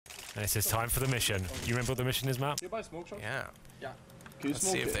And it says time for the mission. Do you remember what the mission is, Matt? You buy smoke shop? Yeah. Yeah. Let's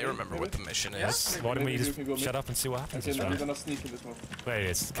see if they remember what the mission is. Why don't we just shut up and see what happens this Okay, round? we're gonna sneak in this one. There it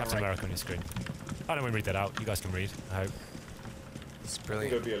is. Captain America on your screen. I don't want to read that out. You guys can read, I hope. It's I'm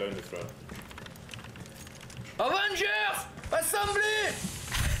brilliant. gonna be alone this round. Avengers! Assembly!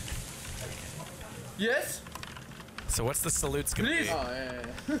 Yes? So what's the salutes gonna Please! be? Oh,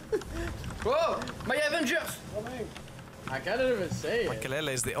 yeah. Whoa! My Avengers! I can't even say it. Makalele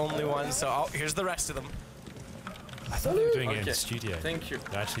is the only one, so here's the rest of them. I thought they were doing it in the studio. Thank you.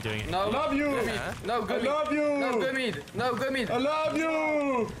 They're actually doing it. No, I love you! No, go I mid. love you! No, go mid. No, go mid. I love you!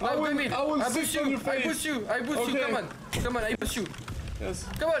 No, go mid. I will I boost sit on you. your face. I boost you. I boost you. Okay. Come on. Come on, I boost you. Yes.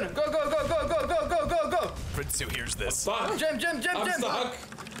 Come on. Go, go, go, go, go, go, go, go, go. Prinsu hears this. Stuck! Jump, jump, jump, I'm jump. stuck!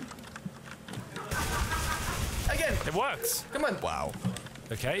 Again. It works! Come on. Wow.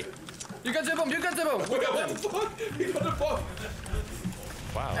 Okay. You got the bomb. You got the bomb. Wait, what the fuck? He got the bomb!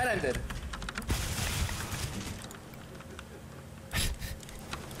 Wow. And I'm dead.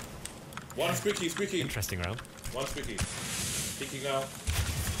 One squeaky, squeaky. Interesting round. One squeaky. Peeking now.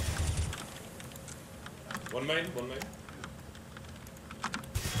 One main, one main.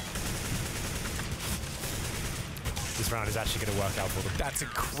 This round is actually going to work out for them. That's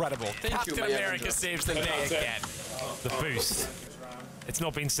incredible. Captain my America Avengers. saves the day again. The boost. It's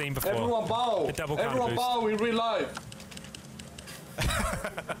not been seen before. Everyone bow! The double counter Everyone boost. bow in real life!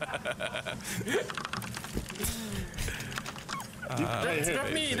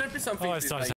 Drop me something. Oh, it's please, nice. like-